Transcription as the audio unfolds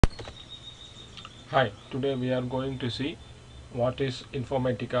Hi, today we are going to see what is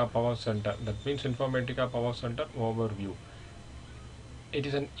Informatica Powercenter. That means Informatica Powercenter overview. It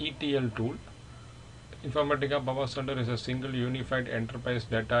is an ETL tool. Informatica Powercenter is a single unified enterprise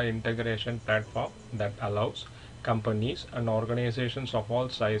data integration platform that allows companies and organizations of all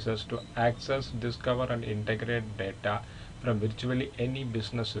sizes to access, discover and integrate data from virtually any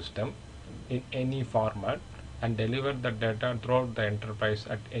business system in any format and deliver the data throughout the enterprise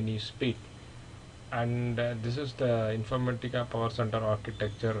at any speed. And this is the Informatica Power Center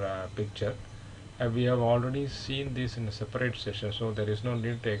architecture picture. We have already seen this in a separate session, so there is no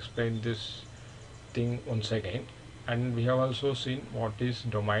need to explain this thing once again. And we have also seen what is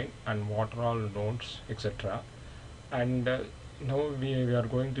domain and what are all nodes, etc. And now we are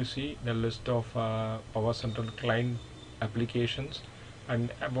going to see the list of Power Center client applications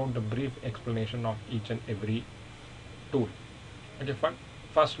and about the brief explanation of each and every tool. Okay,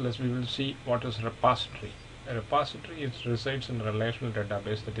 first we will see what is repository. A repository resides in a relational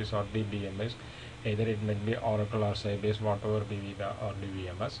database, that is RDBMS. Either it may be Oracle or Sybase, whatever be the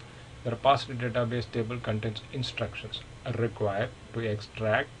RDBMS. The repository database table contains instructions required to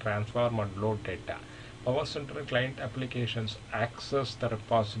extract, transform and load data. Power Center client applications access the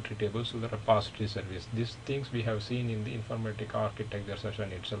repository tables to the repository service. These things we have seen in the Informatica architecture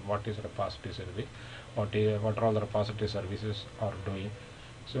session itself. What is repository service? What are all the repository services are doing?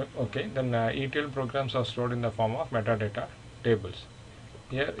 So okay, then ETL programs are stored in the form of metadata tables.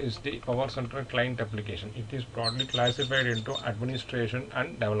 Here is the Power Center client application. It is broadly classified into administration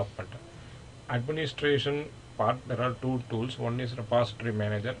and development. Administration part, there are two tools. One is repository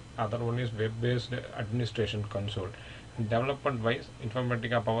manager, other one is web-based administration console. Development wise,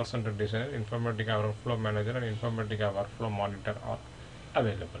 Informatica Power Center Designer, Informatica Workflow Manager and Informatica Workflow Monitor are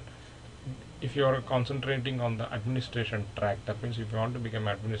available. If you are concentrating on the administration track, that means if you want to become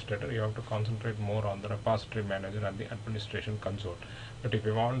administrator, you have to concentrate more on the repository manager and the administration console. But if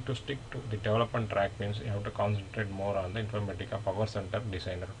you want to stick to the development track, means you have to concentrate more on the Informatica Power Center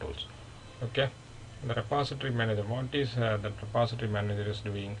Designer tools. Okay, the repository manager, what is the repository manager is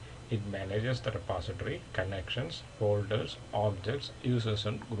doing? It manages the repository connections, folders, objects, users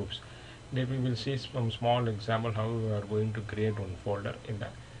and groups. Then we will see some small example how we are going to create one folder in the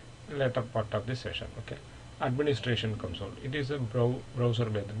later part of the session. Okay, administration console, it is a browser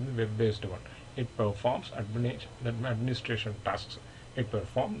based, web based one. It performs administration tasks. It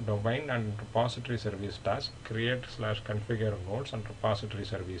performs domain and repository service tasks, create / configure nodes and repository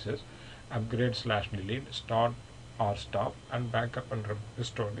services, upgrade / delete, start or stop and backup and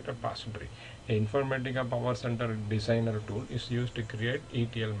restore the repository. A Informatica Power Center Designer tool is used to create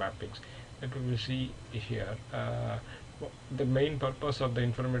ETL mappings. That we will see here. The main purpose of the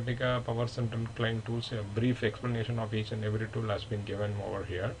Informatica Power Center client tools, a brief explanation of each and every tool has been given over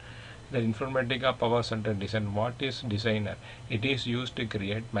here. The Informatica Power Center Design, what is designer? It is used to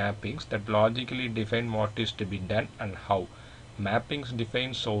create mappings that logically define what is to be done and how. Mappings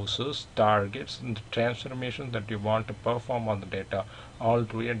define sources, targets and transformations that you want to perform on the data, all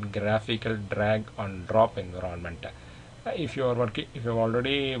through a graphical drag and drop environment. If you have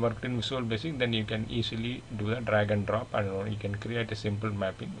already worked in Visual Basic, then you can easily do the drag and drop and you can create a simple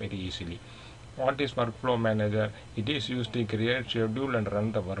mapping very easily. What is Workflow Manager? It is used to create, schedule and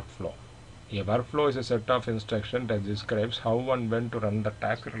run the workflow. A workflow is a set of instructions that describes how and when to run the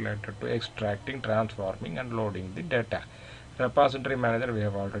task related to extracting, transforming and loading the data. Repository Manager we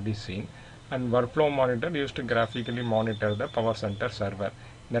have already seen, and Workflow Monitor used to graphically monitor the Power Center server.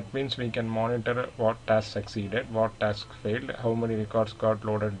 That means we can monitor what tasks succeeded, what tasks failed, how many records got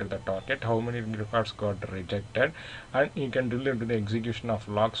loaded to the target, how many records got rejected, and you can drill into the execution of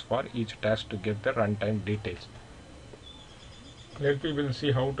logs for each task to get the runtime details. Let we will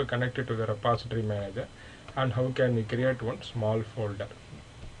see how to connect it to the repository manager and how can we create one small folder.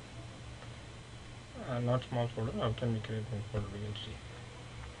 Not small folder, how can we create one folder? We will see.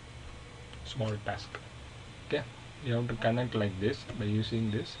 Small task. Okay, you have to connect like this by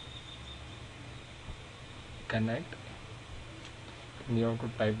using this connect. You have to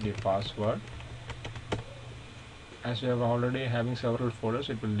type the password. As we have already having several folders,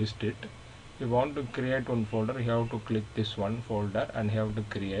 it will list it. If you want to create one folder, you have to click this one folder and you have to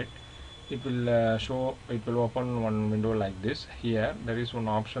create. It will it will open one window like this. Here there is one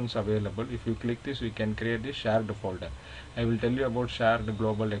options available. If you click this, we can create the shared folder. I will tell you about shared,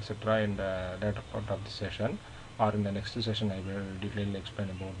 global, etc. in the later part of the session, or in the next session I will detail explain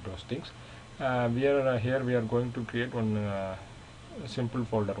about those things. Here we are going to create one simple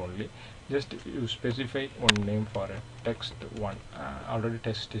folder only. Just you specify one name for a text1. Already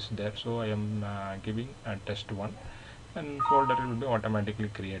text is there, so I am giving a test1. and folder will be automatically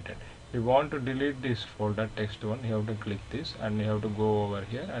created. If you want to delete this folder text one, you have to click this and you have to go over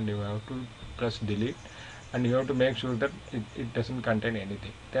here and you have to press delete, and you have to make sure that it doesn't contain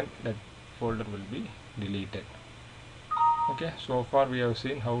anything, then that folder will be deleted. Okay, so far we have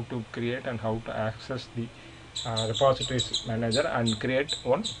seen how to create and how to access the repositories manager and create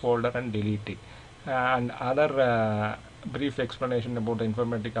one folder and delete it, and other brief explanation about the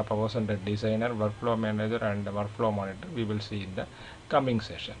Informatica Powercenter Designer, Workflow Manager and Workflow Monitor we will see in the coming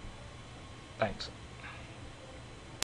session. Thanks.